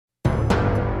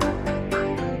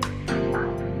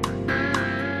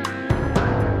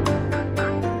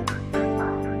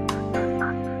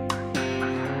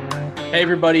Hey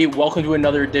everybody, welcome to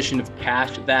another edition of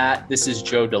Cash That. This is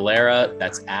Joe Delara.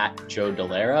 That's at Joe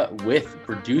Delara with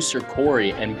producer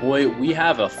Corey. And boy, we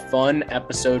have a fun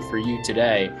episode for you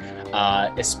today,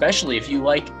 especially if you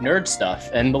like nerd stuff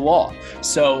and the law.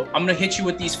 So I'm going to hit you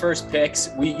with these first picks.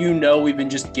 We've been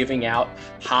just giving out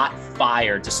hot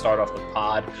fire to start off the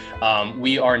pod.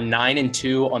 We are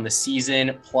 9-2 on the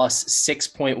season, plus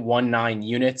 6.19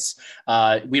 units.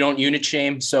 We don't unit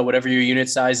shame, so whatever your unit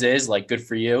size is, like, good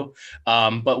for you. But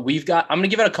I'm going to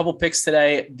give out a couple picks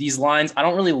today. These lines, I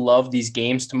don't really love these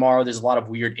games tomorrow. There's a lot of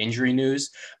weird injury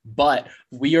news, but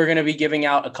we are going to be giving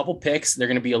out a couple picks. They're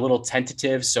going to be a little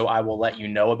tentative, so I will let you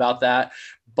know about that.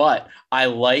 But I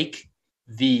like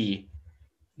the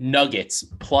Nuggets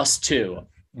 +2.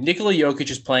 Nikola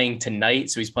Jokic is playing tonight,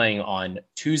 so he's playing on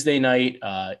Tuesday night.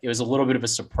 It was a little bit of a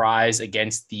surprise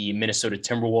against the Minnesota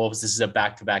Timberwolves. This is a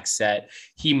back-to-back set.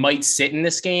 He might sit in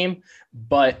this game,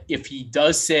 but if he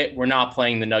does sit, we're not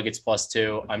playing the Nuggets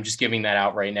 +2. I'm just giving that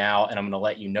out right now, and I'm going to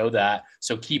let you know that.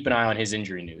 So keep an eye on his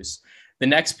injury news. The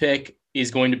next pick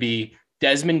is going to be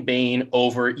Desmond Bane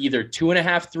over either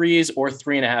 2.5 threes or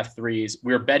 3.5 threes.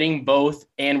 We're betting both,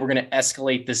 and we're going to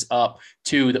escalate this up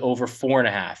to the over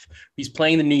 4.5. He's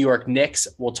playing the New York Knicks.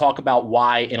 We'll talk about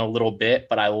why in a little bit,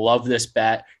 but I love this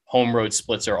bet. Home road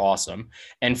splits are awesome.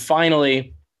 And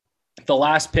finally, the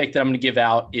last pick that I'm going to give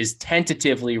out is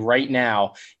tentatively right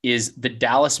now is the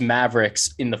Dallas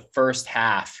Mavericks in the first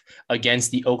half against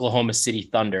the Oklahoma City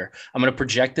Thunder. I'm going to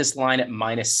project this line at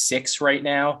 -6 right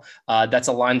now. That's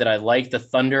a line that I like. The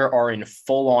Thunder are in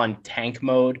full-on tank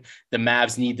mode. The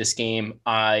Mavs need this game.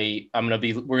 We're going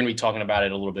to be talking about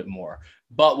it a little bit more.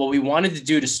 But what we wanted to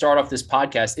do to start off this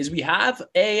podcast is we have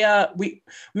we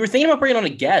were thinking about bringing on a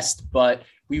guest, but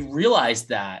we realized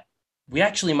that we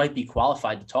actually might be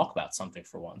qualified to talk about something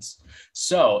for once.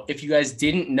 So if you guys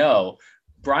didn't know,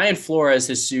 Brian Flores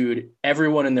has sued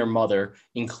everyone and their mother,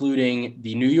 including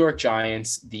the New York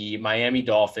Giants, the Miami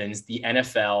Dolphins, the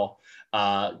NFL,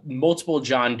 multiple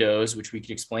John Does, which we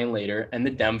could explain later, and the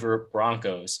Denver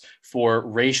Broncos for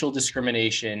racial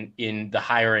discrimination in the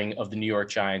hiring of the New York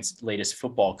Giants' latest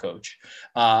football coach.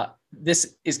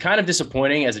 This is kind of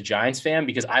disappointing as a Giants fan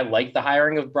because I like the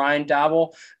hiring of Brian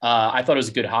Daboll. I thought it was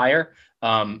a good hire.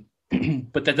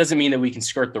 But that doesn't mean that we can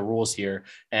skirt the rules here.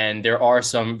 And there are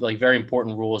some very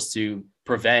important rules to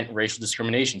prevent racial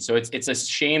discrimination. So it's a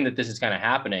shame that this is kind of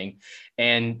happening.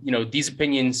 And, these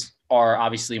opinions are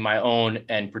obviously my own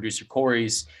and producer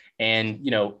Corey's. And,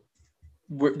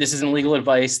 this isn't legal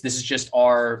advice. This is just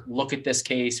our look at this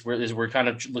case. We're kind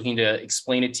of looking to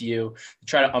explain it to you, to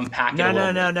try to unpack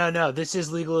it. No. This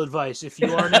is legal advice. If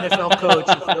you are an NFL coach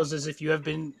who feels as if you have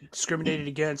been discriminated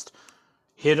against,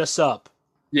 hit us up.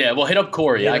 Yeah, well, hit up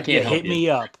Corey. I can't help hit me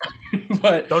up.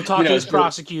 But don't talk to his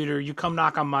prosecutor. You come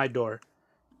knock on my door.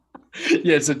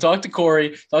 Yeah, so talk to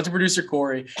Corey, talk to producer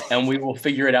Corey, and we will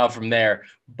figure it out from there.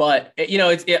 But,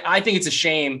 I think it's a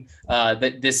shame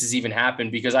that this has even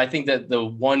happened, because I think that the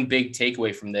one big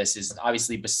takeaway from this is,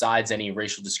 obviously, besides any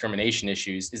racial discrimination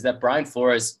issues, is that Brian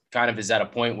Flores kind of is at a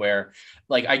point where,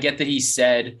 I get that he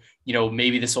said,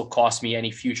 maybe this will cost me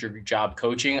any future job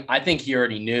coaching. I think he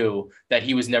already knew that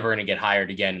he was never going to get hired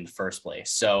again in the first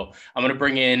place. So I'm going to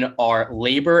bring in our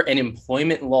labor and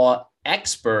employment law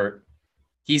expert.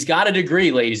 He's got a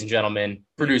degree, ladies and gentlemen,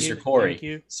 producer Corey. Thank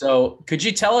you. So could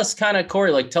you tell us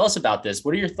Corey, tell us about this.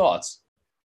 What are your thoughts?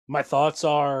 My thoughts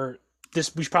are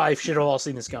this. We probably should have all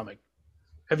seen this coming.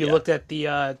 Have you looked at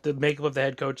the makeup of the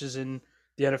head coaches in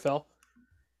the NFL?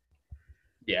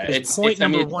 Yeah. It's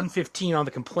number 115 on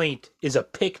the complaint is a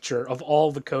picture of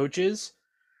all the coaches,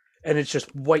 and it's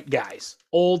just white guys,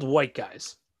 old white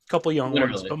guys, a couple young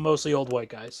ones, but mostly old white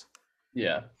guys.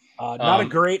 Yeah. Not a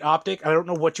great optic. I don't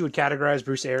know what you would categorize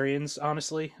Bruce Arians,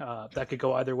 honestly. That could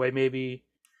go either way. Maybe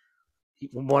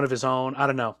one of his own. I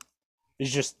don't know. It's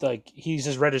just he's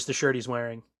as red as the shirt he's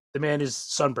wearing. The man is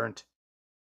sunburnt.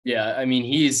 Yeah, I mean,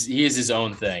 he is his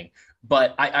own thing.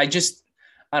 But I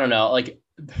don't know.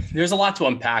 There's a lot to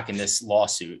unpack in this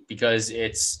lawsuit, because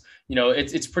it's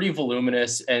pretty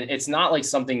voluminous, and it's not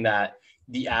something that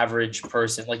the average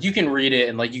person, you can read it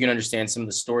and you can understand some of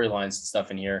the storylines and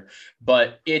stuff in here,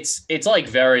 but it's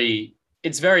very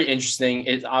interesting.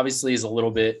 It obviously is a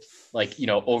little bit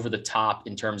over the top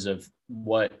in terms of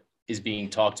what is being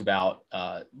talked about,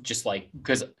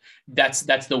 because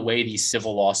that's the way these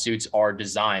civil lawsuits are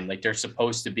designed. They're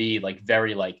supposed to be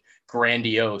very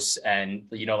grandiose, and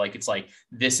it's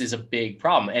this is a big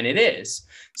problem, and it is.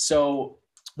 So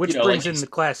which brings in the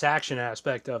class action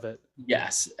aspect of it.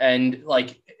 Yes. And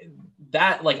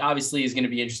that obviously is going to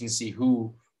be interesting to see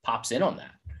who pops in on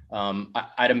that.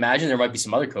 I'd imagine there might be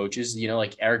some other coaches,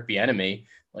 Eric Bieniemy,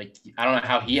 Like, I don't know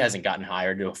how he hasn't gotten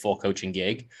hired to a full coaching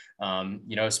gig.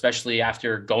 Especially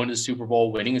after going to the Super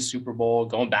Bowl, winning a Super Bowl,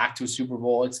 going back to a Super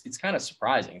Bowl. It's kind of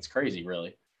surprising. It's crazy,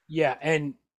 really. Yeah,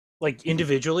 and like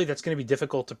individually, that's going to be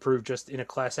difficult to prove just in a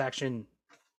class action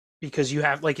because you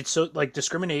have like it's so like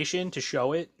discrimination to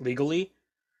show it legally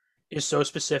is so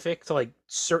specific to like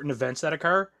certain events that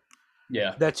occur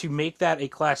Yeah. that to make that a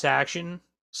class action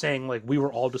saying like we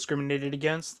were all discriminated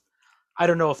against. I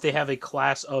don't know if they have a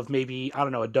class of maybe, I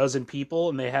don't know, a dozen people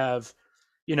and they have,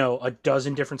 a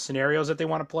dozen different scenarios that they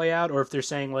want to play out, or if they're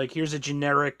saying like here's a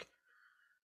generic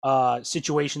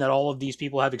situation that all of these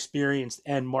people have experienced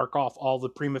and mark off all the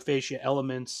prima facie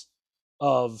elements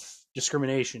of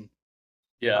discrimination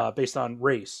Yeah. based on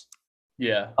race.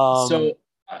 Yeah. Um, So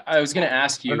I was going to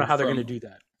ask I don't you know how they're going to do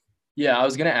that. Yeah, I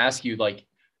was going to ask you, like,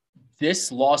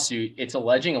 this lawsuit, it's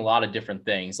alleging a lot of different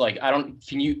things. Like,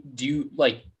 do you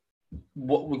like,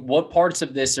 what parts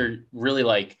of this are really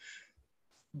like,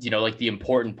 like the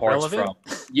important parts Relevant?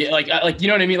 like, you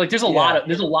know what I mean? Like, there's a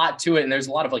lot to it, and there's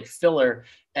a lot of like filler,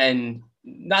 and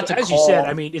not So to as call, you said,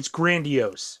 I mean, it's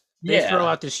grandiose. They throw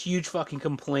yeah, out this huge fucking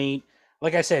complaint.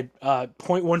 Like I said,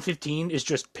 point 115 is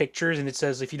just pictures, and it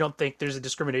says if you don't think there's a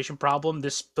discrimination problem,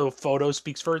 the photo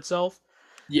speaks for itself.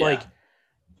 yeah, Like,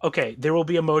 okay, there will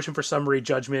be a motion for summary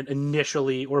judgment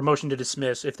initially, or a motion to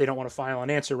dismiss if they don't want to file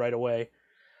an answer right away,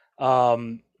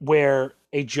 where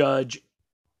a judge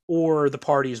or the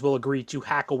parties will agree to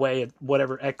hack away at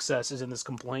whatever excess is in this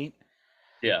complaint,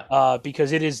 yeah.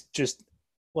 because it is just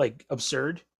like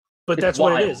absurd. But It's that's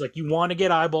what it wild. is. Like you want to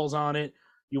get eyeballs on it,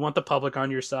 you want the public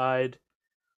on your side.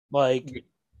 Like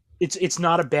it's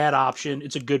not a bad option.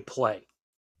 It's a good play.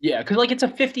 Yeah, because like it's a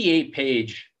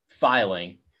 58-page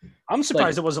filing. I'm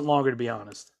surprised Like, it wasn't longer, to be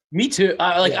honest. me too. Yeah.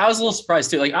 I was a little surprised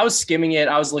too. Like, I was skimming it,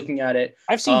 I was looking at it.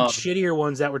 I've seen shittier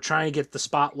ones that were trying to get the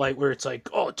spotlight where it's like,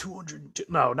 oh, 200,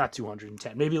 no, not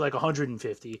 210, maybe like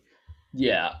 150.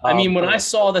 Yeah. I mean, when I Yeah.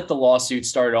 saw that the lawsuit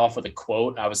started off with a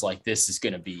quote, I was like, this is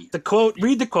going to be The quote,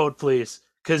 read the quote, please.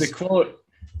 the Because quote.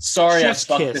 Sorry, chef's I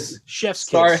fucked kiss. this. Chef's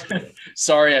Sorry, kiss.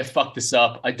 sorry, I fucked this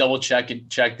up. I double checked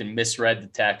and misread the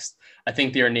text. I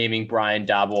think they are naming Brian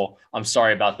Dabble. I'm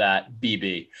sorry about that.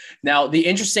 BB. Now, the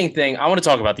interesting thing, I want to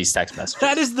talk about these text messages.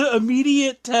 That is the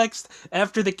immediate text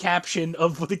after the caption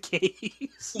of the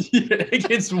case.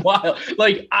 It's wild.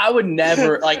 Like,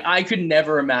 I could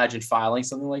never imagine filing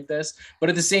something like this. But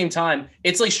at the same time,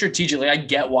 it's like strategically, I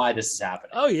get why this is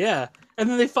happening. Oh, yeah. And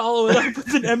then they follow it up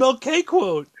with an MLK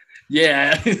quote.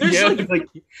 Yeah. Like,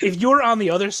 if you're on the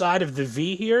other side of the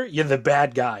V here, you're the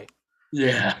bad guy.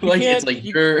 Yeah. Like, it's like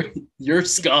you're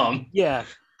scum. Yeah.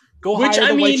 Go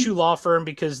hire the White Shoe Law Firm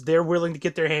because they're willing to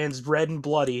get their hands red and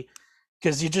bloody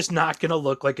because you're just not going to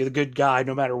look like a good guy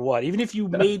no matter what. Even if you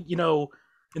made,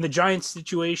 in the Giants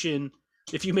situation,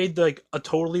 if you made like a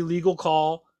totally legal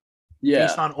call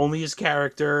based on only his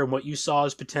character and what you saw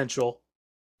as potential,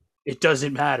 it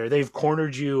doesn't matter. They've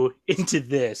cornered you into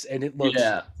this, and it looks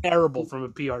terrible from a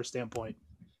PR standpoint.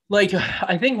 Like,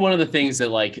 I think one of the things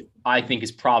that, like, I think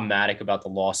is problematic about the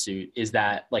lawsuit is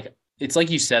that, like, it's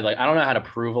like you said, like, I don't know how to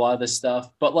prove a lot of this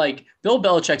stuff, but like Bill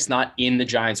Belichick's not in the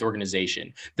Giants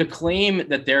organization. The claim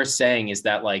that they're saying is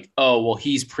that, like, oh, well,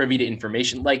 he's privy to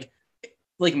information. Like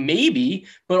maybe,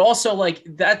 but also like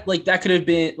that could have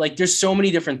been like, there's so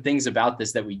many different things about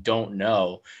this that we don't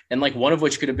know. And like one of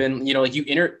which could have been,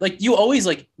 you always,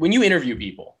 like, when you interview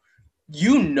people,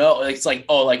 it's like,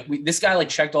 oh, like this guy like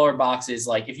checked all our boxes.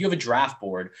 Like, if you have a draft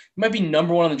board, you might be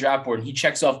number one on the draft board and he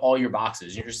checks off all your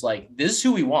boxes. You're just like, this is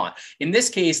who we want. In this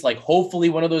case, like, hopefully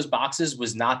one of those boxes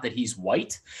was not that he's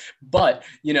white, but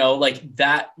like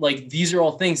that, like, these are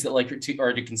all things that like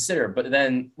are to consider. But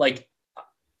then, like,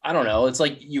 I don't know. It's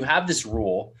like you have this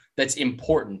rule that's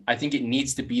important. I think it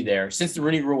needs to be there. Since the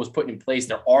Rooney Rule was put in place,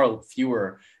 there are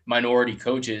fewer minority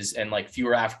coaches and like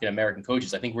fewer African-American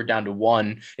coaches. I think we're down to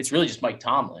one. It's really just Mike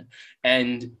Tomlin.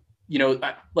 And,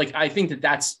 I think that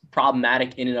that's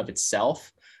problematic in and of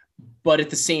itself. But at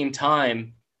the same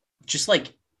time, just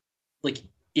like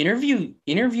interview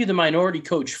the minority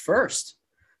coach first.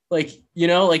 Like,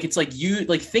 it's like, you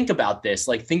like, think about this,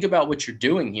 like, think about what you're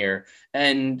doing here.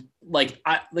 And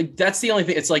that's the only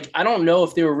thing. It's like, I don't know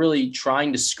if they were really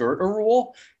trying to skirt a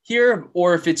rule here,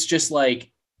 or if it's just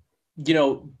like,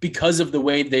 because of the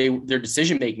way their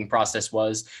decision-making process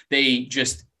was, they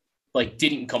just like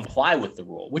didn't comply with the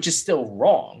rule, which is still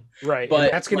wrong. Right. But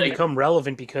and that's going to become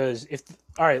relevant because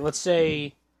all right, let's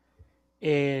say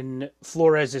in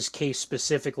Flores's case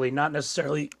specifically, not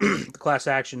necessarily the class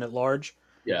action at large.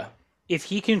 Yeah. If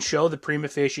he can show the prima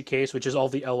facie case, which is all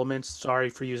the elements, sorry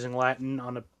for using Latin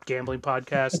on a gambling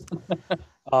podcast.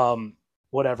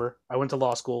 Whatever. I went to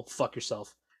law school. Fuck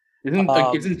yourself.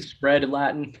 Isn't spread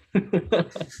Latin?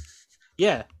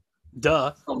 Yeah,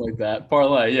 duh. Something like that.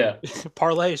 Parlay, yeah.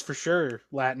 Parlay is for sure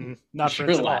Latin, not Sure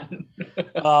French at all. Latin.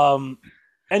 Um,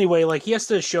 anyway, like he has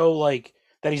to show like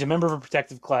that he's a member of a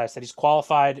protective class, that he's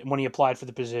qualified when he applied for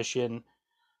the position.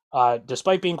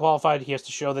 Despite being qualified, he has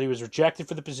to show that he was rejected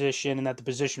for the position and that the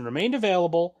position remained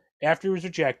available after he was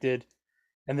rejected,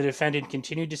 and the defendant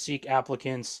continued to seek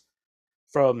applicants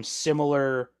from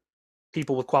similar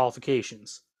people with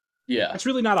qualifications. Yeah. That's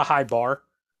really not a high bar.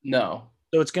 No.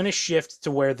 So it's going to shift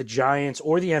to where the Giants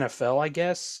or the NFL, I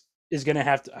guess, is going to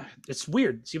have to. It's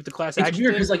weird. See what the class It's action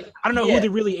weird thing. because like I don't know yeah. who they're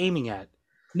really aiming at.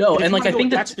 No, But if and you like want to I go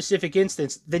think with that that specific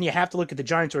instance, then you have to look at the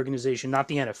Giants organization, not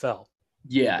the NFL.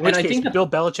 yeah, In and which I case, think that Bill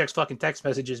Belichick's fucking text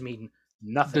messages mean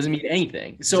nothing. doesn't mean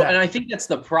anything. So, and Exactly. I think that's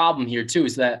the problem here too,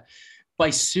 is that by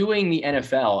suing the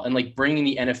NFL and like bringing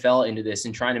the NFL into this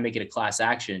and trying to make it a class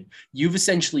action, you've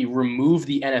essentially removed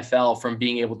the NFL from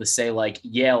being able to say like,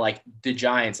 yeah, like the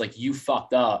Giants, like you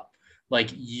fucked up. Like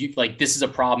you, like this is a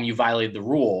problem. You violated the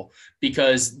rule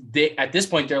because they, at this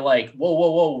point, they're like, whoa,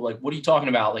 whoa, whoa. Like, what are you talking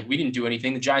about? Like, we didn't do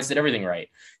anything. The Giants did everything right.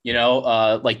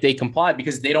 Like they complied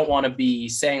because they don't want to be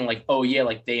saying like, oh yeah,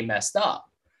 like they messed up,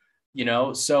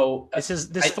 So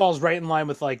This I, falls right in line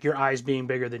with like your eyes being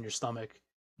bigger than your stomach.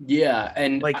 yeah.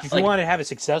 And Like if you like, want to have a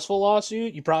successful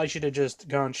lawsuit, you probably should have just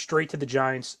gone straight to the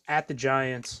Giants at the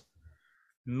Giants.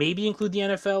 Maybe include the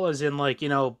NFL as in like,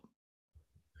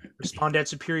 respondet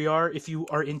superior if you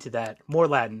are into that. More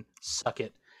Latin. Suck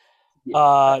it.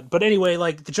 But anyway,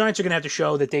 like the Giants are gonna have to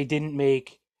show that they didn't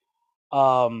make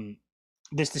um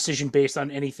this decision based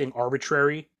on anything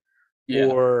arbitrary yeah,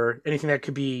 or anything that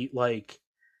could be like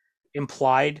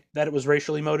implied that it was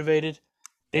racially motivated.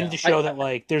 They need yeah, to show that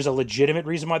like there's a legitimate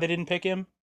reason why they didn't pick him,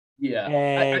 yeah.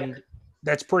 and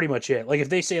that's pretty much it. Like if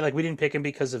they say like we didn't pick him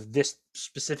because of this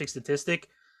specific statistic,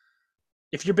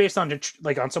 if you're based on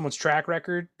like on someone's track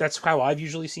record, that's how I've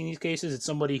usually seen these cases. It's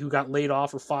somebody who got laid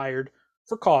off or fired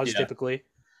for cause Yeah, typically,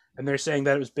 and they're saying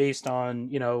that it was based on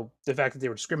the fact that they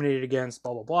were discriminated against,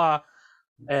 blah blah blah.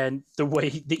 And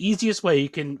the easiest way you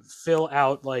can fill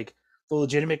out like the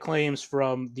legitimate claims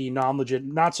from the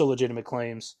not so legitimate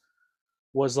claims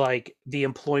was like the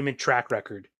employment track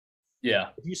record. yeah.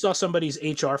 If you saw somebody's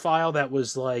HR file that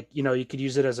was like, you could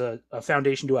use it as a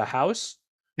foundation to a house,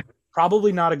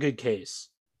 probably not a good case.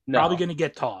 Probably No, going to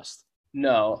get tossed.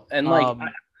 no. And like, Um,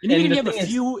 and even and if the you have thing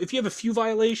is, if you have a few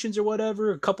violations or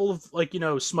whatever, a couple of like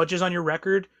smudges on your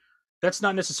record, that's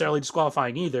not necessarily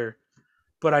disqualifying either.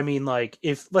 But I mean, like,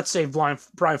 if let's say Brian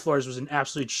Flores was an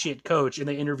absolute shit coach and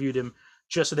they interviewed him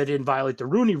just so they didn't violate the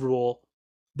Rooney Rule,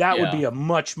 that would yeah, be a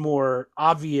much more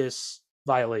obvious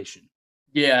violation.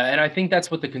 yeah. And I think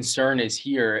that's what the concern is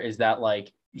here is that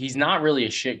like he's not really a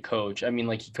shit coach. I mean,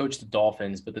 like he coached the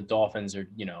Dolphins, but the Dolphins are,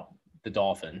 the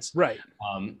Dolphins. Right.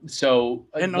 So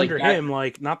And like under that, him,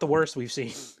 like, not the worst we've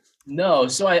seen. no.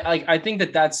 So I think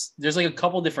there's like a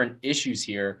couple different issues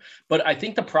here, but I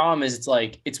think the problem is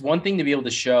it's one thing to be able to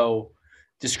show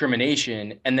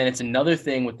discrimination, and then it's another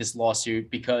thing with this lawsuit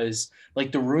because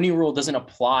like the Rooney Rule doesn't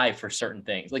apply for certain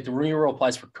things. Like the Rooney Rule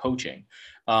applies for coaching,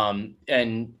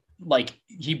 and like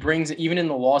he brings even in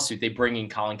the lawsuit they bring in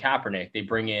Colin Kaepernick, they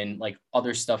bring in like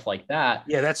other stuff like that.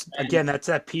 Yeah, that's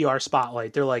that PR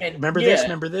spotlight. They're like, And yeah,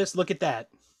 remember this, look at that.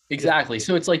 Yeah. exactly.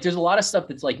 So it's like there's a lot of stuff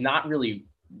that's like not really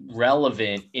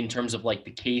relevant in terms of like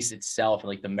the case itself and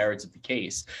like the merits of the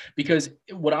case. Because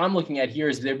what I'm looking at here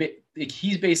is like,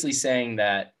 he's basically saying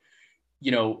that,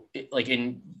 like,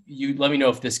 and you let me know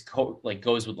if this like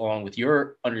goes along with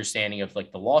your understanding of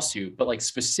like the lawsuit, but like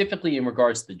specifically in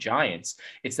regards to the Giants,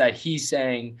 it's that he's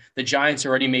saying the Giants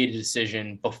already made a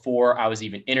decision before I was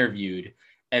even interviewed.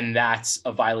 And that's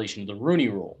a violation of the Rooney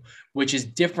Rule, which is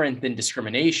different than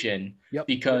discrimination Yep.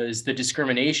 because the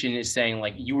discrimination is saying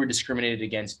like you were discriminated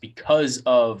against because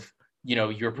of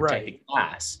your protected Right.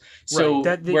 class. Right. So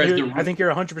whereas I think you're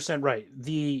 100% right.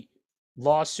 The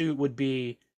lawsuit would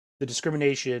be the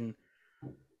discrimination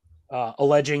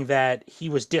alleging that he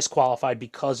was disqualified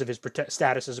because of his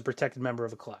status as a protected member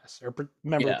of a class or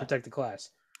member of a yeah, protected class.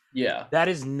 yeah, That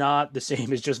is not the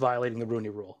same as just violating the Rooney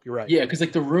Rule. You're right. yeah, because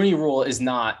like the Rooney Rule is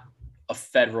not a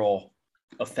federal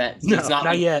offense. No, It's not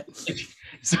not like yet.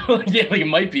 so yeah, like it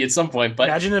might be at some point, but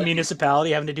Imagine a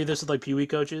municipality having to do this with like Pee Wee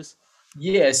coaches.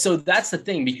 yeah, so that's the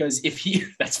thing because if he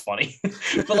that's funny.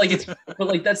 But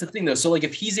like that's the thing though. So like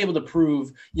if he's able to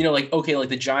prove, like okay, like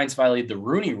the Giants violated the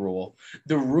Rooney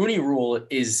Rule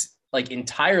is like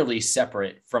entirely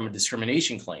separate from a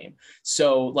discrimination claim.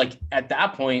 So like at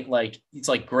that point, like it's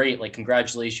like great, like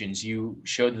congratulations, you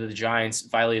showed that the Giants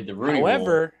violated the Rooney Rule.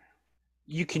 However,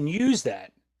 you can use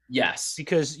that Yes.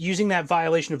 because using that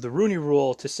violation of the Rooney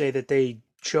Rule to say that they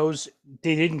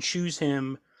didn't choose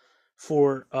him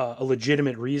for a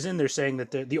legitimate reason. They're saying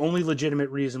that the only legitimate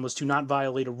reason was to not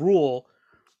violate a rule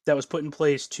that was put in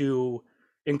place to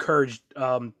encourage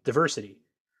diversity.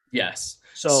 Yes.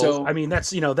 So I So mean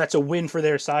that's a win for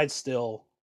their side still,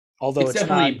 although it's it's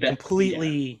definitely not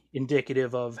completely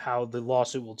indicative of how the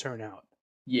lawsuit will turn out.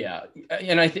 yeah.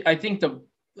 And I think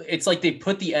it's like they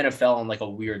put the NFL in like a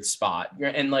weird spot.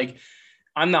 And like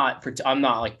I'm not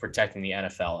like protecting the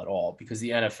NFL at all because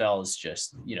the NFL is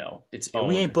just, its Yeah,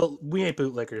 we own. ain't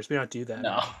bootlickers. We don't do that.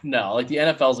 No, like the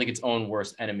NFL is like its own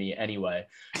worst enemy anyway.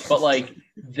 But like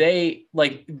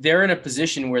they're in a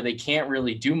position where they can't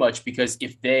really do much because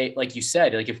if they, like you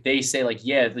said, like if they say like,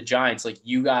 yeah, the Giants, like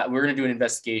we're going to do an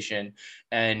investigation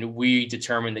and we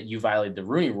determine that you violated the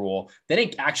Rooney Rule, then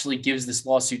it actually gives this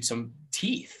lawsuit some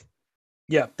teeth.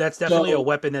 Yeah, that's definitely a So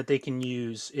weapon that they can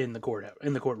use in the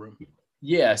courtroom.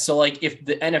 yeah. So like if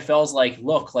the NFL's like,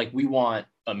 look, like we want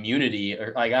immunity,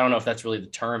 or like I don't know if that's really the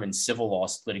term in civil law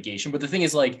litigation, but the thing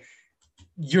is like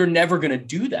you're never gonna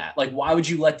do that. Like, why would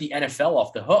you let the NFL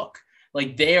off the hook?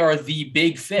 Like they are the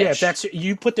big fish. Yeah, if that's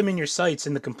you put them in your sights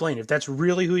in the complaint. If that's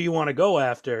really who you want to go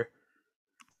after,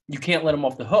 You can't let them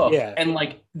off the hook. yeah, And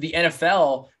like the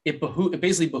NFL, it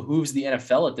basically behooves the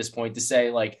NFL at this point to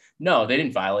say like, no, they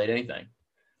didn't violate anything.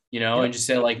 yep. And just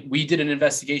say like, we did an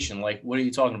investigation. Like, what are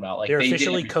you talking about? Like They're they did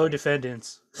officially everything.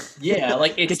 co-defendants. Yeah,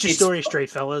 like Get your story straight,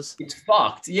 fellas. it's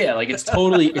fucked. Yeah, like it's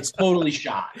totally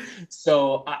shot.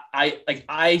 So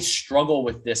I struggle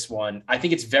with this one. I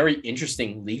think it's very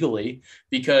interesting legally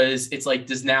because it's like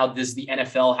does the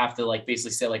NFL have to like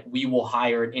basically say like we will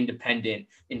hire an independent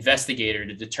investigator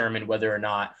to determine whether or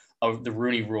not the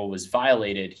Rooney Rule was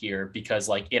violated here because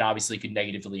like it obviously could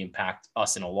negatively impact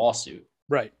us in a lawsuit.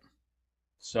 Right.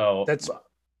 So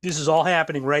This is all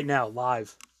happening right now,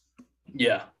 live.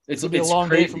 yeah, It's gonna be a long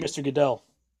day for Mr. Goodell.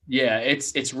 Yeah,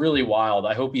 it's really wild.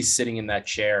 I hope he's sitting in that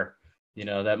chair,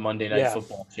 that Monday Night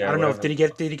Football chair. I don't know if did he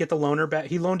get the loaner back?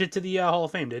 He loaned it to the Hall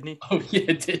of Fame, didn't he? Oh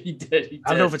yeah, he did. I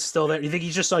don't know if it's still there. You think he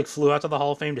just like flew out to the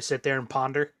Hall of Fame to sit there and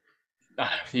ponder?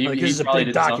 This is a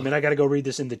big document. I got to go read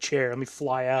this in the chair. Let me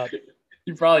fly out.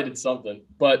 He probably did something,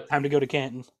 but time to go to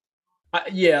Canton.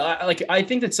 I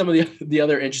think that some of the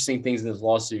other interesting things in this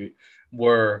lawsuit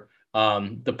were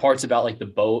the parts about like the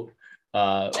boat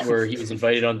where he was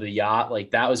invited onto the yacht.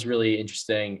 Like that was really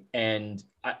interesting, and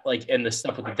the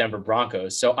stuff with the Denver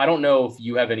Broncos. So I don't know if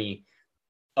you have any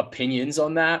opinions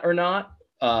on that or not.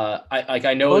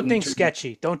 I know boat thing's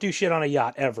sketchy. Don't do shit on a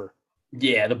yacht ever.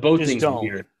 Yeah, the boat thing's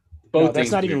weird.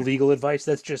 That's not even legal advice.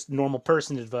 That's just normal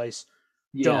person advice.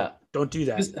 Yeah, don't do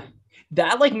that.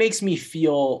 That like makes me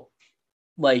feel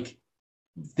like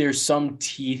there's some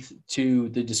teeth to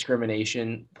the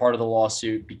discrimination part of the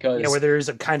lawsuit because where there is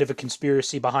a kind of a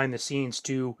conspiracy behind the scenes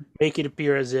to make it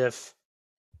appear as if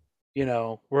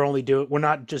we're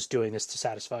not just doing this to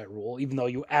satisfy a rule, even though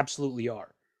you absolutely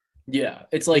are. Yeah,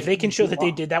 it's like if they can show that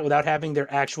they did that without having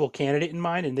their actual candidate in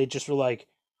mind, and they just were like,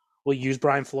 "We'll use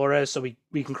Brian Flores so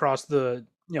we can cross the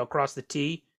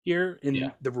T here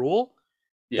in the rule."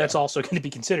 Yeah. That's also going to be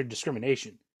considered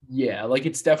discrimination. Yeah, like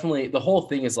it's definitely the whole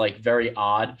thing is like very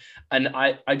odd, and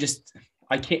I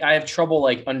have trouble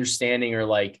like understanding or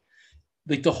like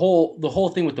the whole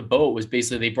thing with the boat was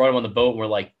basically they brought him on the boat and were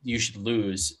like you should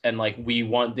lose, and like they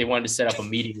wanted to set up a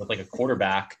meeting with like a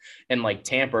quarterback and like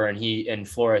tamper, and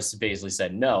Flores basically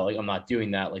said no, like I'm not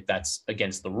doing that, like that's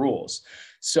against the rules.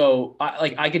 So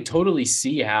I could totally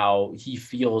see how he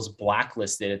feels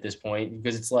blacklisted at this point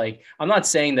because it's like I'm not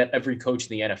saying that every coach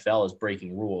in the NFL is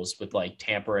breaking rules with like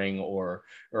tampering or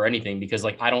anything because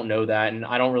like I don't know that, and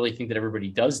I don't really think that everybody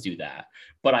does do that,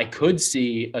 but I could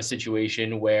see a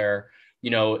situation where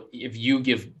if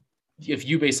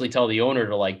you basically tell the owner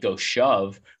to like go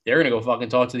shove, they're going to go fucking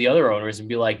talk to the other owners and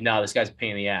be like, nah, this guy's a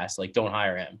pain in the ass. Like, don't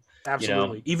hire him.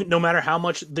 Absolutely. Even no matter how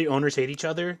much the owners hate each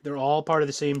other, they're all part of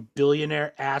the same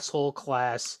billionaire asshole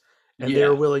class. And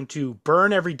they're willing to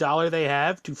burn every dollar they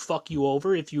have to fuck you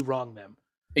over if you wrong them.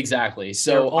 Exactly.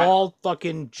 So they're all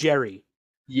fucking Jerry.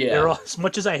 Yeah. They're all, as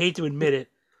much as I hate to admit it,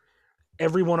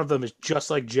 every one of them is just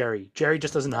like Jerry. Jerry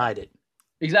just doesn't hide it.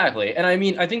 Exactly. And I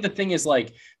mean, I think the thing is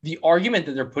like the argument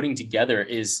that they're putting together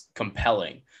is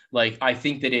compelling. Like, I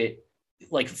think that it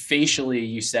like facially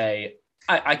you say,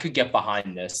 I could get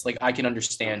behind this. Like, I can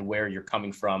understand where you're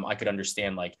coming from. I could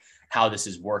understand like how this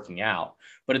is working out.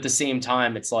 But at the same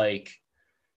time, it's like,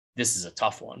 this is a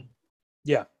tough one.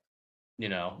 Yeah.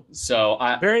 So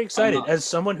very excited as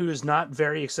someone who is not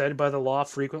very excited by the law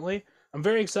frequently. I'm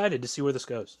very excited to see where this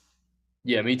goes.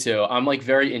 Yeah, me too. I'm like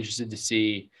very interested to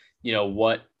see,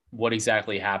 what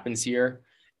exactly happens here.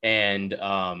 and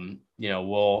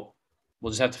we'll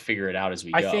just have to figure it out as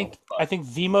we go. I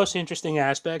think the most interesting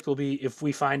aspect will be if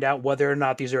we find out whether or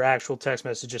not these are actual text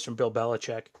messages from Bill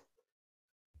Belichick.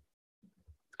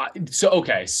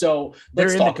 So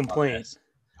they're in the complaint.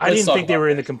 I didn't think they were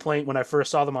in the complaint when I first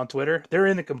saw them on Twitter. They're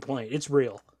in the complaint. It's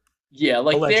real. Yeah,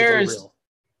 like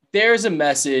there's a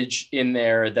message in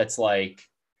there that's like,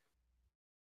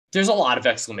 there's a lot of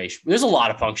exclamation. There's a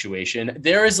lot of punctuation.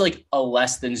 There is like a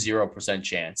less than 0%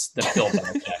 chance that Bill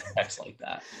Belichick texts like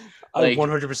that. Like, I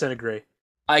 100% agree.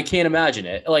 I can't imagine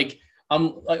it. Like,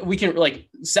 we can like,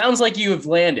 sounds like you have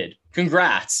landed.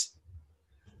 Congrats.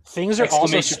 Things are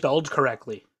also spelled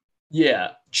correctly.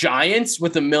 Yeah. Giants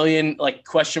with 1 million like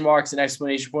question marks and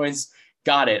exclamation points.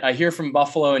 Got it. I hear from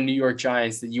Buffalo and New York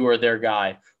Giants that you are their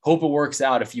guy. Hope it works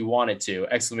out if you wanted to.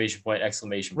 Exclamation point,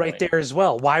 exclamation point. Right there as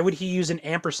well. Why would he use an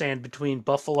ampersand between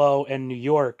Buffalo and New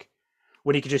York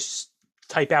when he could just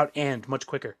type out "and" much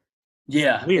quicker?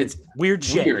 Yeah. Weird. Weird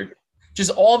shit. Weird.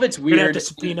 Just all of it's weird. We're going to have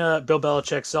to subpoena Bill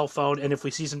Belichick's cell phone, and if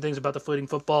we see some things about the footing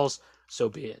footballs, so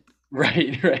be it.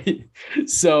 Right.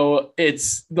 So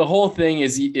it's the whole thing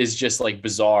is just like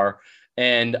bizarre.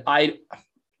 And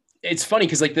it's funny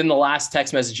because like then the last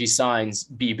text message he signs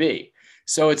BB.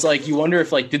 So it's like you wonder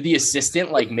if like did the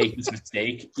assistant like make this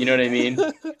mistake? You know what I mean?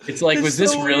 It's like was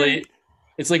this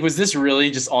really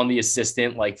just on the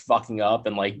assistant like fucking up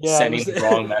and like sending the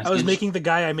wrong message? I was making the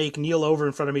guy I make kneel over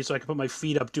in front of me so I can put my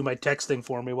feet up, do my texting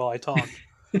for me while I talk.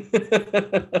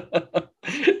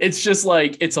 It's just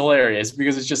like it's hilarious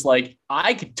because it's just like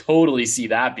I could totally see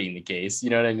that being the case.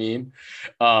 You know what I mean?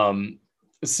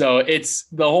 So it's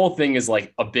the whole thing is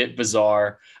like a bit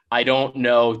bizarre. I don't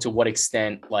know to what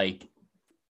extent like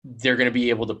they're going to be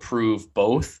able to prove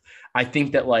both. I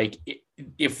think that like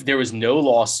if there was no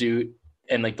lawsuit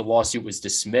and like the lawsuit was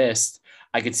dismissed,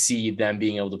 I could see them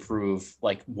being able to prove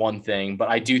like one thing, but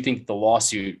I do think the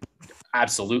lawsuit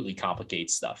absolutely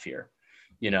complicates stuff here,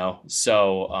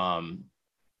 so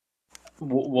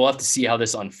we'll have to see how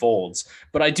this unfolds,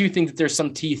 but I do think that there's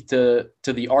some teeth to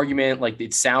the argument. Like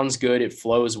it sounds good. It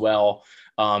flows well.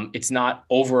 It's not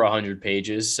over 100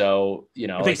 pages. So,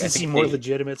 it makes it seem more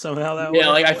legitimate somehow that way. Yeah.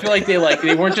 Like, I feel like they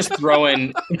weren't just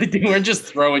throwing,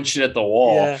 shit at the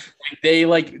wall. Yeah. They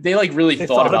really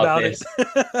thought about this.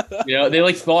 They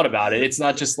like thought about it. It's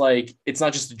not just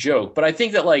a joke, but I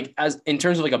think that like, as in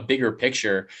terms of like a bigger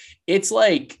picture, it's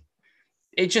like,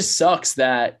 it just sucks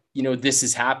that, this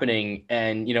is happening.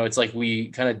 And, it's like, we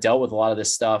kind of dealt with a lot of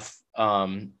this stuff.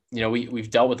 We've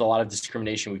dealt with a lot of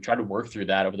discrimination. We've tried to work through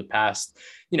that over the past,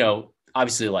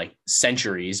 obviously like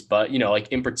centuries, but, like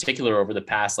in particular over the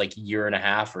past like year and a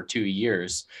half or 2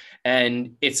 years.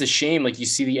 And it's a shame. Like you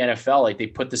see the NFL, like they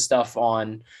put the stuff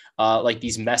on like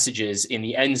these messages in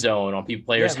the end zone on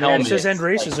players' helmets. It says end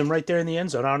racism right there in the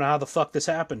end zone. I don't know how the fuck this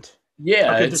happened.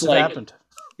 Yeah. This happened.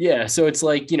 Yeah. So it's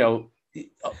like,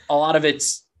 a lot of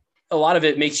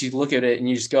it makes you look at it and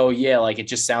you just go, yeah, like it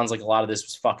just sounds like a lot of this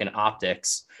was fucking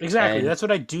optics. Exactly. That's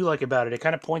what I do like about it. It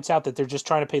kind of points out that they're just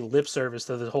trying to pay lip service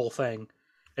to the whole thing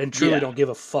and truly don't give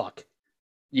a fuck.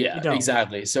 Yeah,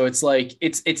 exactly. So it's like,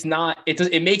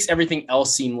 it makes everything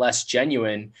else seem less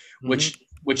genuine, which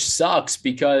sucks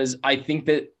because I think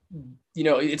that,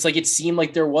 it's like, it seemed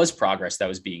like there was progress that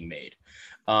was being made.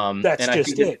 That's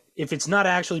just it. If it's not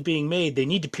actually being made, they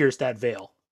need to pierce that veil.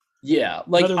 Yeah,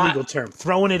 like another legal term,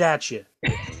 throwing it at you.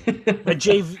 My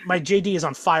JD is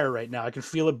on fire right now. I can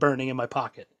feel it burning in my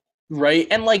pocket. Right,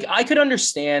 and like I could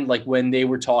understand like when they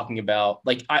were talking about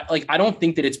I don't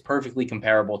think that it's perfectly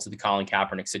comparable to the Colin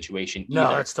Kaepernick situation.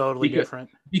 No, that's totally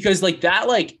different. Because like that,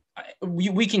 like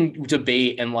we can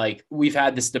debate and like we've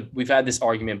had this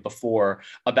argument before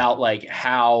about like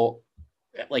how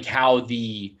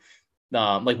the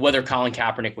like whether Colin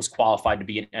Kaepernick was qualified to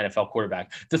be an NFL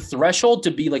quarterback. The threshold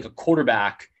to be like a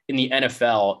quarterback in the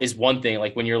NFL is one thing.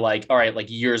 Like when you're like, all right, like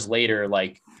years later,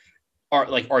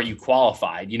 are you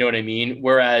qualified? You know what I mean?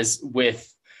 Whereas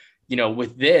with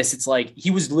this, it's like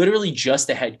he was literally just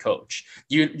a head coach.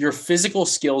 Your physical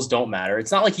skills don't matter.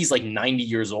 It's not like he's like 90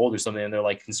 years old or something and they're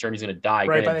like concerned he's going to die.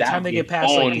 Right. By the time they get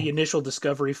past like the initial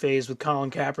discovery phase with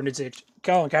Colin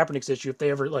Kaepernick's issue, if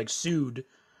they ever like sued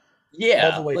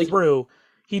all the way through,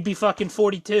 he'd be fucking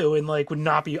 42 and like would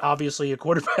not be obviously a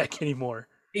quarterback anymore.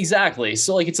 Exactly.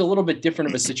 So like it's a little bit different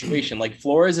of a situation. Like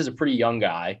Flores is a pretty young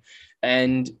guy,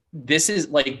 and this is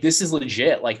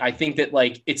legit. Like I think that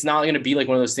like it's not going to be like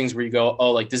one of those things where you go,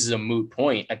 oh, like this is a moot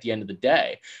point at the end of the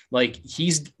day. Like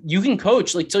you can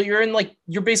coach like till you're in like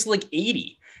you're basically like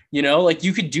 80. Like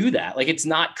you could do that. Like it's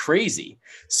not crazy.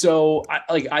 So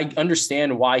I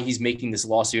understand why he's making this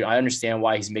lawsuit. I understand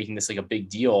why he's making this like a big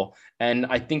deal. And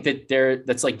I think that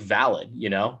that's like valid,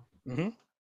 Mm-hmm.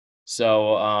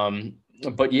 So,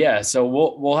 but yeah, so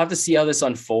we'll have to see how this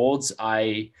unfolds.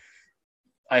 I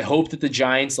hope that the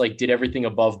Giants like did everything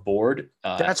above board.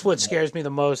 That's what scares me the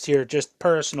most here, just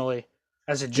personally,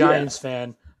 as a Yeah, Giants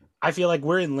fan. I feel like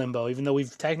we're in limbo, even though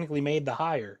we've technically made the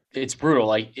hire. it's brutal.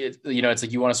 Like it's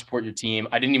like you want to support your team.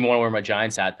 I didn't even want to wear my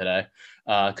Giants hat today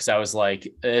because I was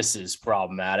like, this is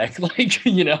problematic. Like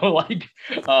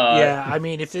Yeah, I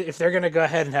mean, if they're gonna go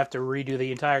ahead and have to redo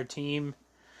the entire team,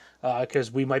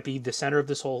 because we might be the center of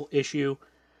this whole issue,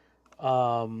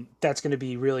 that's gonna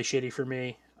be really shitty for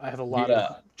me. I have a lot of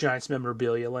yeah, Giants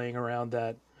memorabilia laying around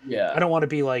that I yeah. don't want to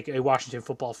be like a Washington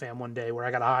football fan one day where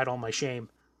I gotta hide all my shame.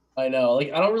 I know.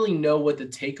 Like I don't really know what the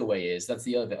takeaway is. That's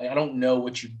the other thing. I don't know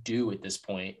what you do at this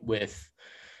point with,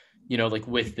 like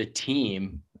with the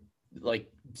team.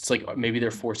 Like it's like maybe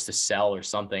they're forced to sell or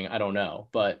something. I don't know,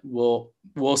 but we'll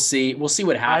see. We'll see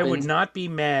what I would happens. not be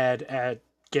mad at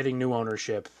getting new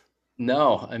ownership.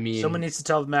 No, I Someone mean, needs to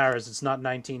tell the Maras it's not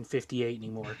 1958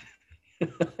 anymore.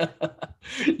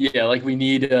 yeah, like we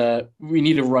need a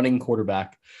running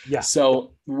quarterback. Yeah,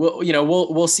 So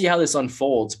we'll see how this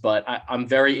unfolds, but I'm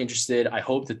very interested. I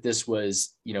hope that this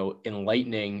was,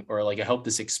 enlightening, or like I hope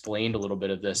this explained a little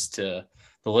bit of this to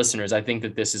the listeners. I think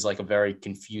that this is like a very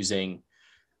confusing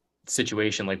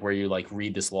situation, like where you like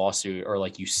read this lawsuit, or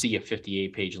like you see a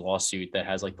 58-page lawsuit that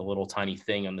has like the little tiny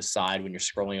thing on the side when you're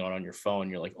scrolling on your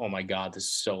phone. You're like, oh my god, this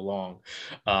is so long.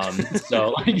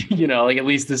 So like, like at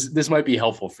least this might be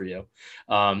helpful for you.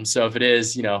 So if it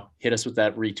is, hit us with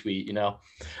that retweet.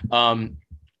 um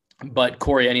but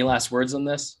Corey, any last words on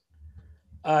this?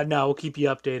 no, we'll keep you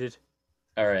updated.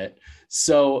 All right.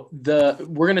 So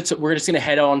we're just gonna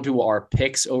head on to our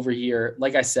picks over here.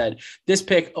 Like I said, this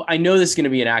pick, I know this is gonna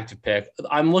be an active pick.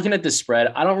 I'm looking at the spread.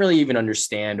 I don't really even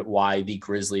understand why the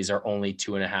Grizzlies are only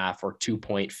 2.5 or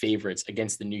 2-point favorites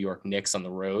against the New York Knicks on the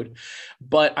road.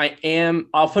 But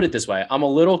I'll put it this way. I'm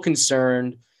a little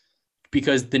concerned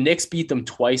because the Knicks beat them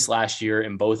twice last year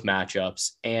in both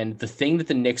matchups. And the thing that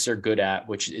the Knicks are good at,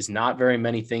 which is not very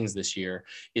many things this year,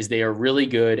 is they are really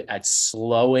good at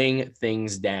slowing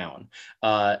things down.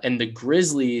 And the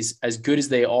Grizzlies, as good as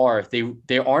they are,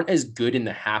 they aren't as good in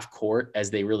the half court as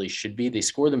they really should be. They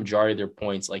score the majority of their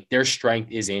points. Like their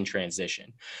strength is in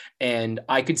transition. And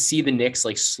I could see the Knicks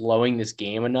like slowing this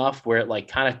game enough where it like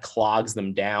kind of clogs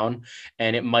them down,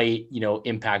 and it might,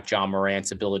 impact Ja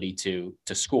Morant's ability to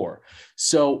score.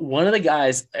 So one of the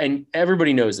guys, and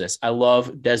everybody knows this, I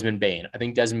love Desmond Bane. I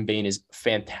think Desmond Bane is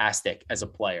fantastic as a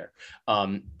player.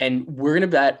 And we're going to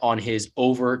bet on his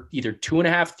over either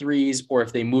 2.5 threes, or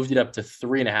if they moved it up to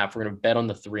 3.5, we're going to bet on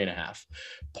the 3.5.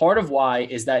 Part of why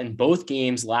is that in both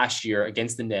games last year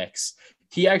against the Knicks,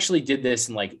 he actually did this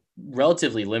in like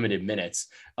relatively limited minutes.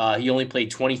 He only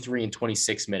played 23 and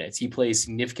 26 minutes. He plays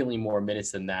significantly more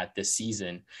minutes than that this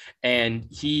season. And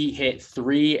he hit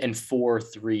 3 and 4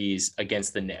 threes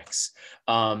against the Knicks.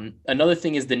 Another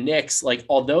thing is the Knicks, like,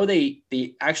 although they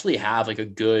actually have like a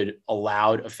good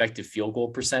allowed effective field goal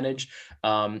percentage,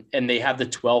 and they have the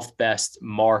 12th best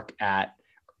mark at,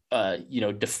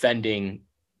 defending,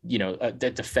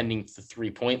 defending the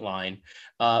 3-point line.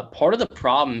 Part of the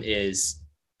problem is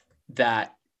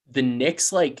that the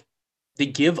Knicks, like, they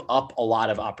give up a lot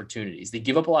of opportunities. They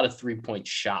give up a lot of 3-point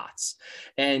shots.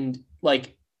 And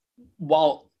like,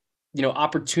 while,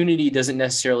 opportunity doesn't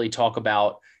necessarily talk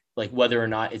about like whether or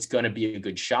not it's going to be a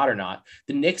good shot or not,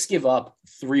 the Knicks give up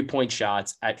 3-point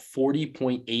shots at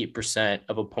 40.8%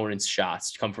 of opponents'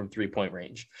 shots come from 3-point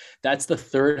range. That's the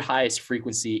third highest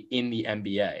frequency in the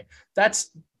NBA. That's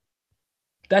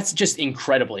just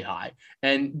incredibly high.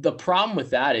 And the problem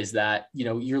with that is that,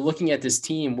 you're looking at this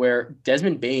team where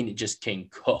Desmond Bane just can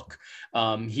cook.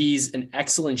 He's an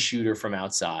excellent shooter from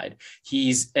outside.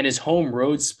 And his home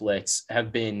road splits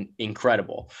have been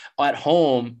incredible. At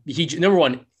home, number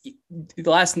one,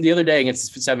 the other day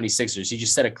against the 76ers, he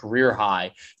just set a career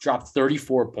high, dropped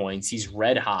 34 points. He's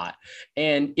red hot.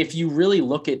 And if you really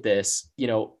look at this,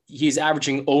 he's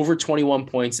averaging over 21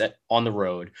 points on the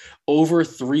road, over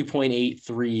 3.8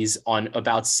 threes on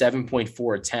about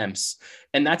 7.4 attempts.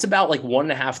 And that's about like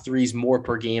 1.5 threes more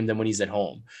per game than when he's at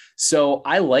home. So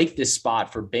I like this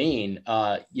spot for Bane.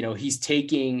 He's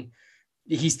shooting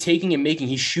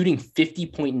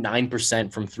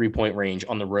 50.9% from 3-point range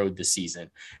on the road this season.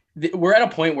 We're at a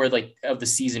point where, like, of the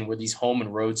season where these home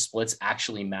and road splits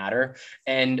actually matter.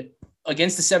 And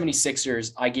against the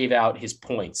 76ers, I gave out his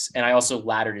points and I also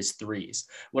laddered his threes.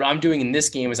 What I'm doing in this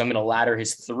game is I'm going to ladder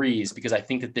his threes because I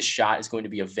think that this shot is going to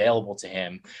be available to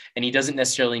him and he doesn't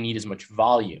necessarily need as much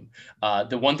volume.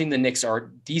 The one thing the Knicks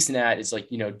are decent at is like,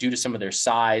 due to some of their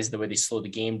size, the way they slow the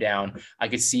game down, I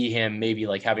could see him maybe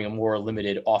like having a more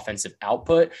limited offensive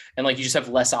output and like you just have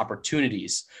less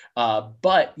opportunities.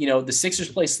 But the Sixers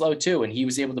play slow too, and he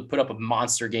was able to put up a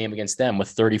monster game against them with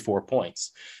 34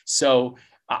 points. So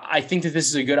I think that this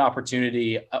is a good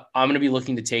opportunity. I'm going to be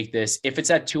looking to take this. If it's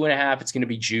at 2.5, it's going to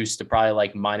be juiced to probably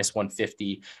like minus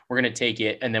 150. We're going to take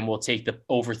it. And then we'll take the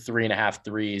over 3.5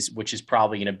 threes, which is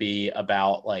probably going to be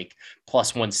about like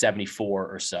plus 174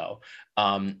 or so.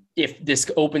 If this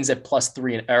opens at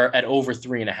or at over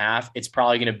 3.5, it's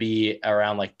probably going to be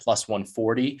around like plus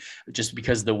 140, just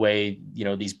because of the way,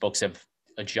 these books have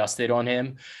adjusted on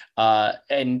him.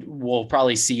 And we'll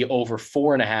probably see over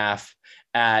 4.5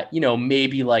 at,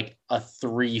 maybe like a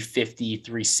 350,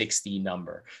 360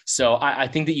 number. So I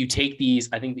think that you take these,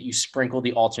 I think that you sprinkle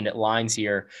the alternate lines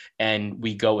here and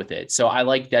we go with it. So I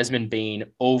like Desmond Bane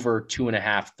over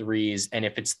 2.5 threes. And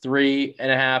if it's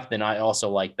 3.5, then I also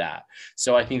like that.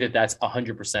 So I think that that's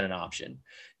 100% an option.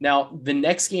 Now, the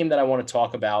next game that I want to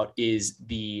talk about is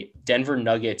the Denver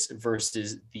Nuggets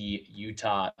versus the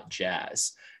Utah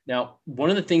Jazz. Now, one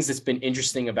of the things that's been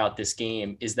interesting about this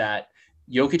game is that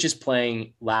Jokic is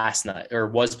playing last night or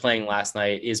was playing last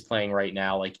night, is playing right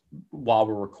now, like while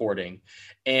we're recording.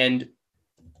 And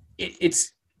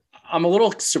I'm a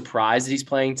little surprised that he's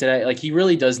playing today. Like he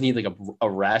really does need like a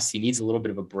rest. He needs a little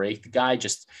bit of a break. The guy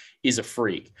just is a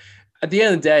freak. At the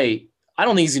end of the day, I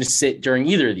don't think he's going to sit during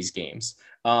either of these games.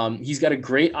 He's got a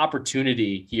great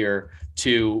opportunity here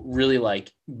to really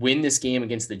like win this game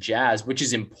against the Jazz, which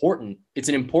is important. It's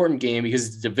an important game because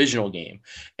it's a divisional game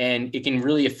and it can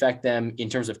really affect them in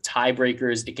terms of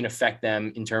tiebreakers. It can affect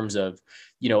them in terms of,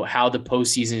 how the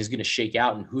postseason is going to shake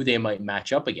out and who they might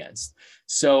match up against.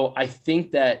 So I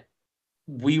think that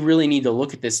we really need to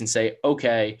look at this and say,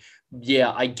 okay,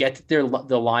 yeah, I get that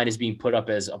the line is being put up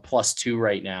as a +2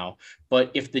 right now.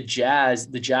 But if the Jazz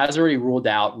already ruled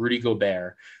out Rudy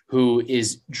Gobert, who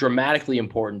is dramatically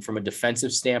important from a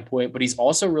defensive standpoint, but he's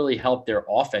also really helped their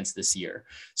offense this year.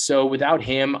 So without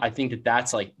him, I think that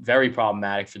that's like very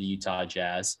problematic for the Utah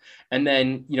Jazz. And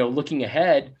then, looking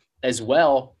ahead as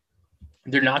well,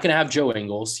 they're not going to have Joe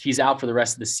Ingles. He's out for the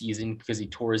rest of the season because he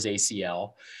tore his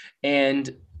ACL.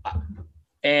 And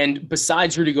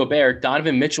besides Rudy Gobert,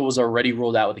 Donovan Mitchell was already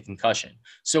ruled out with a concussion.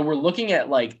 So we're looking at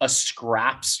like a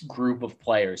scraps group of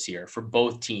players here for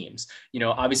both teams.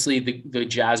 Obviously the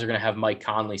Jazz are going to have Mike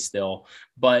Conley still,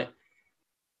 but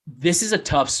this is a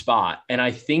tough spot. And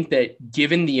I think that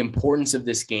given the importance of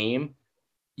this game,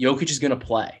 Jokic is going to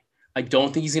play. I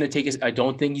don't think he's going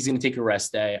to take a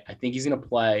rest day. I think he's going to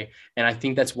play. And I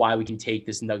think that's why we can take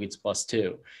this Nuggets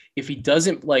 +2. If he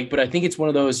doesn't but I think it's one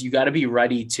of those, you got to be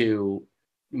ready to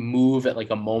move at like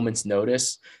a moment's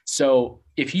notice. So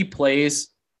if he plays,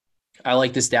 I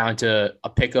like this down to a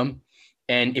pick 'em.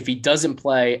 And if he doesn't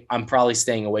play, I'm probably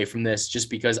staying away from this just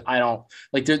because I don't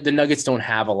like the Nuggets don't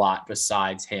have a lot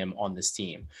besides him on this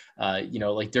team.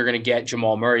 Like they're going to get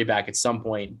Jamal Murray back at some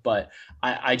point, but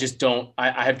I just don't,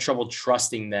 I have trouble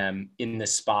trusting them in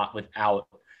this spot without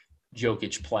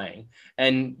Jokic playing.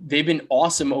 And they've been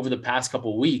awesome over the past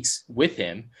couple of weeks with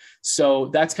him. So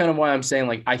that's kind of why I'm saying,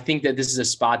 like, I think that this is a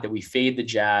spot that we fade the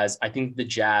Jazz. I think the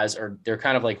Jazz they're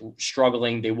kind of like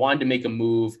struggling. They wanted to make a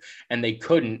move and they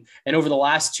couldn't. And over the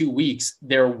last 2 weeks,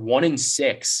 they're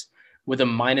 1-6 with a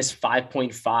minus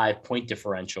 5.5 point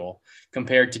differential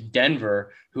compared to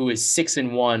Denver, who is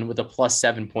 6-1 with a plus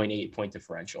 7.8 point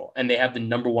differential. And they have the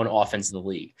number one offense in the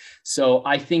league. So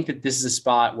I think that this is a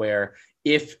spot where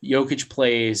if Jokic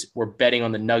plays, we're betting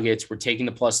on the Nuggets. We're taking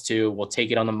the +2. We'll take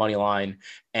it on the money line,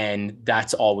 and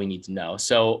that's all we need to know.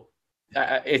 So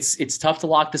it's tough to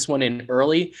lock this one in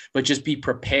early, but just be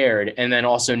prepared, and then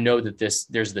also know that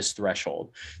there's this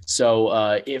threshold.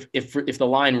 So if the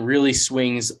line really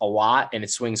swings a lot and it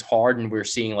swings hard, and we're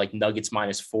seeing like Nuggets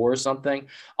 -4 or something,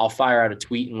 I'll fire out a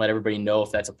tweet and let everybody know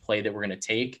if that's a play that we're going to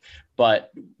take.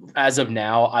 But as of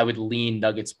now, I would lean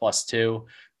Nuggets +2,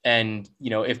 and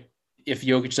if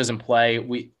Jokic doesn't play,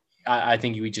 I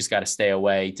think we just got to stay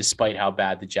away, despite how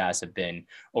bad the Jazz have been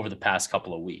over the past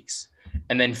couple of weeks.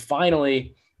 And then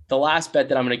finally, the last bet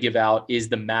that I'm going to give out is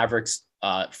the Mavericks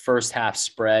first half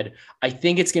spread. I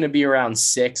think it's going to be around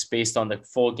 6 based on the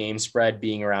full game spread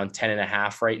being around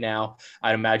 10.5 right now.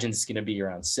 I'd imagine it's going to be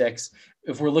around 6.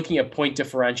 If we're looking at point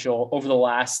differential over the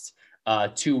last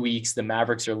 2 weeks, the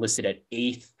Mavericks are listed at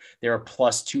 8th. They're a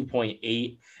plus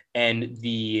 2.8. and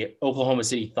the Oklahoma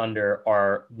City Thunder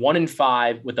are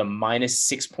 1-5 with a minus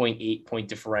 6.8 point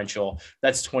differential.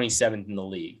 That's 27th in the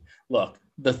league. Look,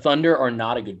 the Thunder are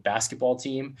not a good basketball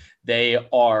team. They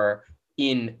are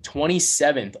in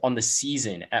 27th on the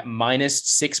season at minus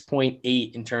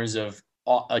 6.8 in terms of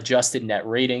adjusted net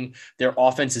rating. Their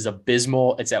offense is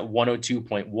abysmal. It's at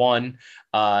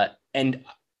 102.1. And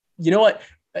you know what?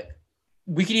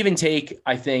 We could even take,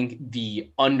 I think,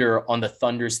 the under on the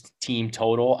Thunder's team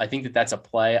total. I think that that's a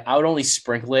play. I would only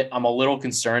sprinkle it. I'm a little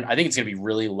concerned. I think it's going to be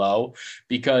really low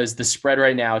because the spread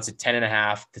right now, it's at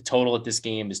 10.5. The total at this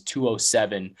game is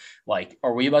 207. Like,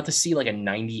 are we about to see like a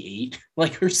 98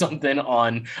 or something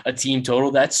on a team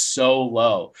total? That's so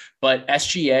low. But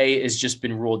SGA has just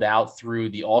been ruled out through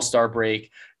the All-Star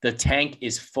break. The tank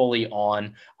is fully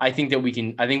on. I think we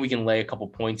can lay a couple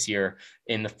points here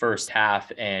in the first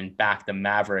half and back the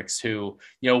Mavericks, who,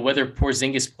 whether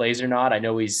Porzingis plays or not, I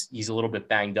know he's a little bit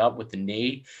banged up with the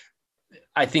knee.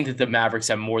 I think that the Mavericks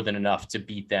have more than enough to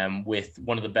beat them with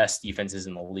one of the best defenses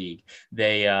in the league.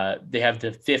 They have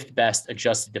the 5th best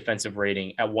adjusted defensive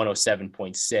rating at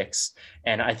 107.6.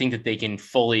 And I think that they can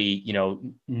fully,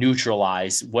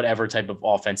 neutralize whatever type of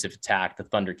offensive attack the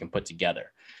Thunder can put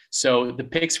together. So the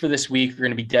picks for this week are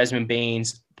going to be Desmond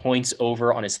Bane's points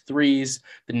over on his threes,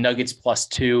 the Nuggets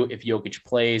 +2 if Jokic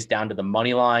plays, down to the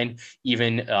money line,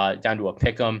 even down to a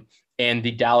pick 'em, and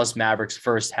the Dallas Mavericks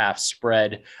first half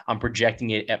spread. I'm projecting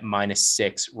it at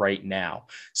 -6 right now.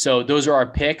 So those are our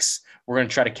picks. We're going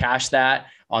to try to cash that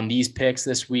on these picks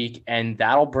this week, and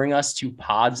that'll bring us to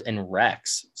pods and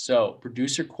recs. So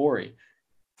producer Corey,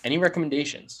 any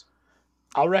recommendations?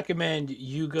 I'll recommend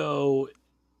you go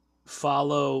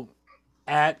follow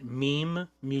at meme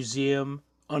museum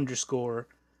 _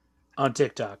 on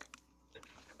TikTok.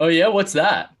 Oh yeah, what's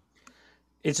that?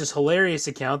 It's this hilarious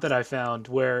account that I found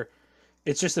where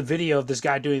it's just a video of this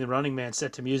guy doing the Running Man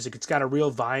set to music. It's got a real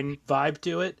Vine vibe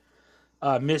to it.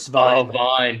 Miss Vine. Oh,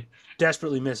 Vine.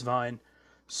 Desperately miss Vine.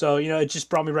 So, it just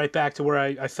brought me right back to where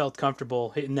I felt comfortable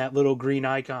hitting that little green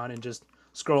icon and just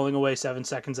scrolling away 7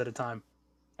 seconds at a time.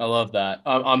 I love that.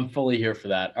 I'm fully here for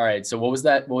that. All right. So what was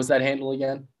that? What was that handle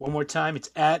again? One more time.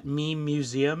 It's at Meme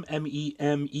Museum,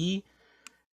 MEMEMUES.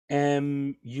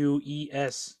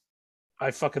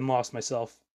 I fucking lost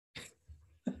myself.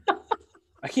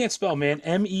 I can't spell, man.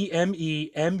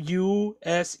 MEMEMUSEUM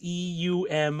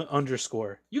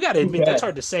 _. You got to admit, that's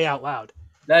hard to say out loud.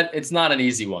 It's not an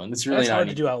easy one. It's really not hard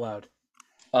to do out loud.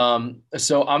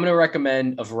 So I'm going to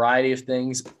recommend a variety of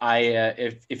things.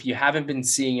 If you haven't been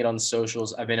seeing it on the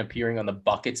socials, I've been appearing on the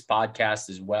Buckets podcast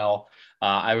as well.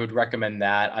 I would recommend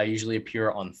that. I usually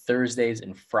appear on Thursdays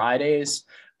and Fridays.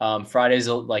 Fridays,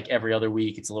 like every other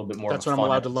week, it's a little bit more. That's when I'm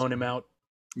allowed to loan him out.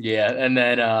 Yeah. And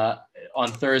then on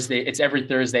Thursday, it's every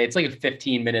Thursday. It's like a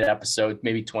 15-minute episode,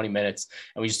 maybe 20 minutes.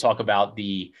 And we just talk about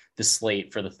the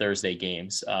slate for the Thursday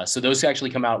games. So those actually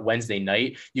come out Wednesday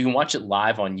night. You can watch it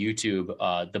live on YouTube,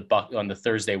 on the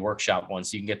Thursday workshop one.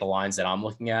 So you can get the lines that I'm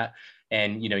looking at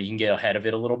and, you can get ahead of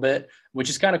it a little bit,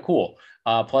 which is kind of cool.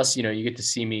 Plus, you get to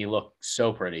see me look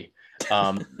so pretty.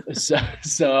 Joe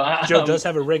does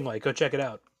have a ring light. Go check it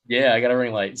out. Yeah, I got a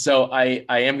ring light. So I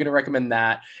am going to recommend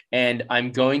that. And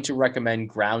I'm going to recommend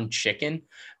ground chicken.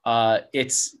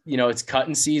 It's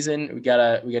cutting season. We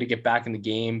gotta get back in the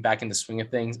game, back in the swing of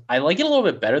things. I like it a little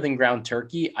bit better than ground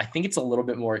turkey. I think it's a little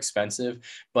bit more expensive,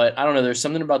 but I don't know. There's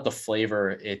something about the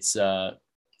flavor. It's a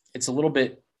little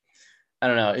bit, I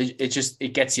don't know.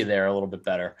 It gets you there a little bit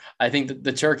better. I think that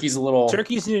the turkey's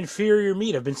Turkey's an inferior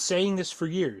meat. I've been saying this for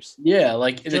years. Yeah.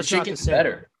 Like the chicken's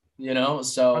better.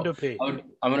 So I'm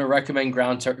going to recommend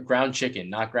ground chicken,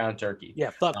 not ground turkey. Yeah,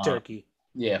 fuck turkey.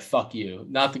 Yeah, fuck you.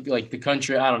 Not the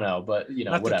country. I don't know, but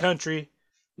not whatever. The country,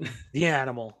 the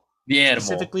animal. The animal,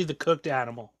 specifically the cooked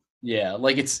animal. Yeah,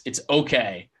 like it's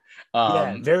okay.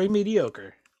 Very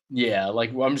mediocre. Yeah,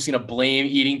 like I'm just gonna blame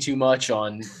eating too much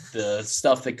on the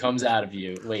stuff that comes out of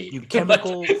you. Wait, you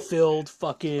chemical-filled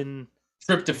fucking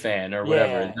tryptophan or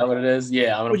whatever. Yeah. Is that what it is?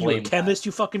 Yeah, I'm gonna blame. You a chemist,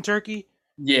 you fucking turkey.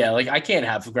 Yeah, like I can't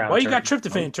have ground. Why you got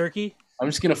tryptophan, turkey? I'm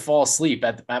just gonna fall asleep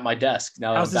at my desk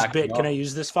now. How's this bit? Can I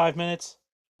use this 5 minutes?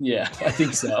 Yeah, I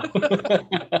think so.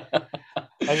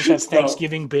 I just have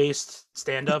Thanksgiving-based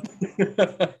stand-up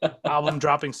album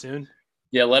dropping soon.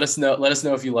 Yeah, let us know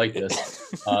if you like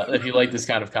this, if you like this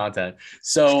kind of content.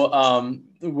 So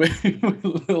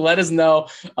let us know.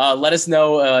 Let us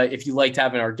know if you liked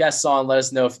having our guests on. Let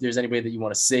us know if there's anybody that you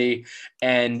want to see.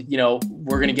 And,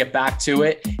 we're going to get back to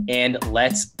it and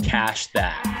let's cash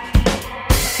that.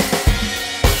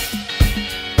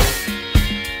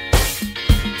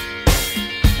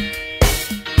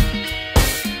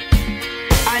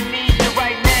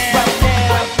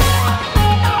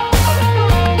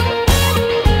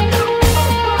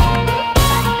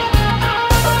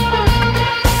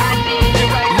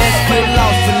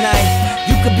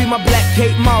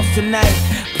 tonight.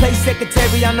 Play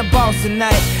secretary, I'm the boss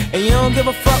tonight. And you don't give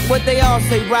a fuck what they all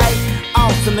say, right?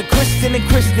 Awesome, the Christian and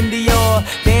Christian Dior.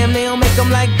 Damn, they don't make them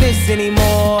like this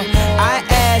anymore. I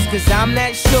ask, cause I'm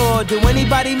not sure. Do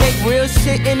anybody make real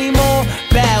shit anymore?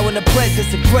 Bow in the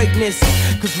presence of greatness.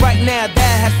 Cause right now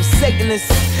that has forsaken us.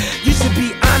 You should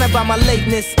be honored by my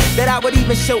lateness. That I would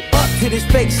even show up to this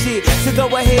fake shit. So go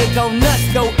ahead, go nuts,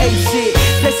 go ape shit.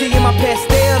 Especially in my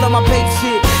pastel or my babe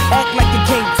shit. Act like you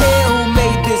can't tell who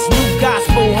made this new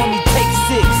gospel, homie. Take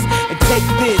 6 and take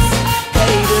this,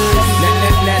 haters.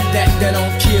 That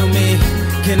don't kill me,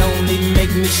 can only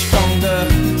make me stronger.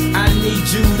 I need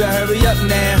you to hurry up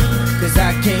now, cause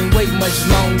I can't wait much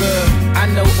longer. I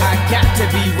know I got to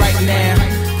be right now,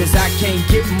 cause I can't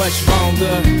get much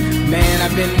longer. Man,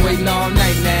 I've been waiting all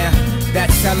night now.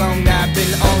 That's how long I've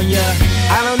been on ya.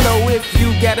 I don't know if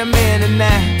you got a man or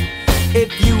not,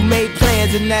 if you made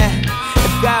plans or not.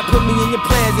 If God put me in your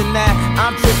plans or not.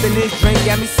 I'm tripping, this drink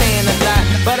got me saying a lot.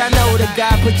 But I know that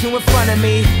God put you in front of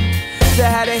me. So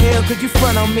how the hell could you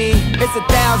front on me? It's 1,000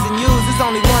 yous, it's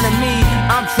only one of me.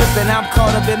 I'm tripping, I'm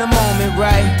caught up in the moment,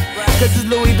 right? Cause it's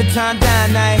Louis Vuitton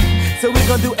dine night. So we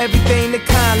gon' do everything the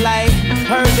kind like.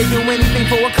 Heard they do anything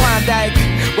for a Klondike.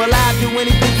 Well, I'll do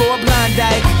anything for a blind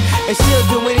dyke. And she'll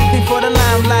do anything for the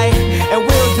limelight. And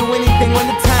we'll do anything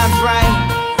when the time's right.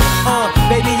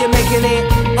 Baby, you're making it.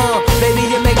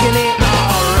 Baby, you're making it.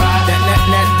 Alright.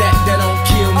 That don't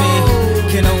kill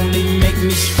me, can only make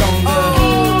me stronger.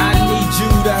 I need you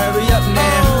to hurry up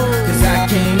now, cause I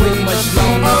can't wait much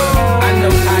longer. I know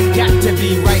I got to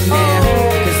be right now,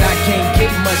 cause I can't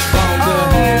get much longer.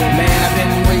 Man, I've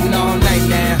been waiting all night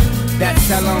now. That's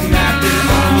how long I've been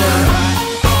on ya.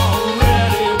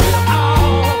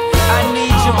 I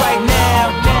need you right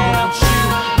now.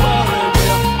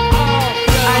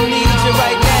 I need you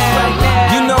right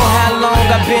now. You know how long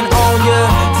I've been on ya,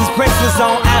 since Prince was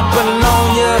on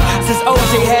Apollonia, since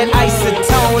OJ had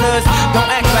isotoners. Don't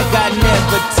act like I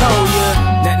never told ya.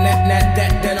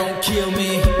 That don't kill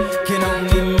me, can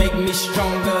only make me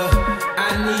stronger.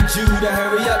 I need you to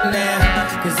hurry up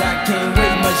now, cause I can't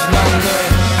wait much longer.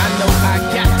 I know I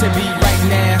got to be right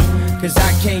now, cause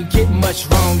I can't get much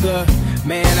longer.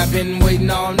 Man, I've been waiting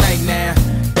all night now.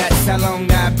 That's how long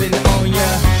I've been on ya.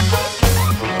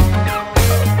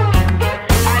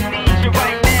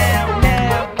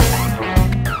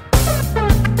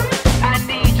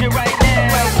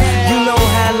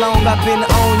 I've been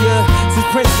on ya, since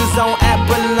Prince was on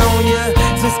Apollonia,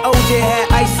 since OJ had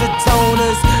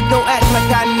isotoners. Don't act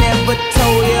like I never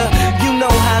told ya. You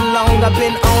know how long I've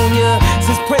been on ya,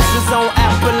 since Prince was on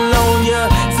Apollonia,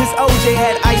 since OJ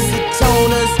had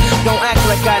isotoners. Don't act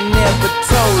like I never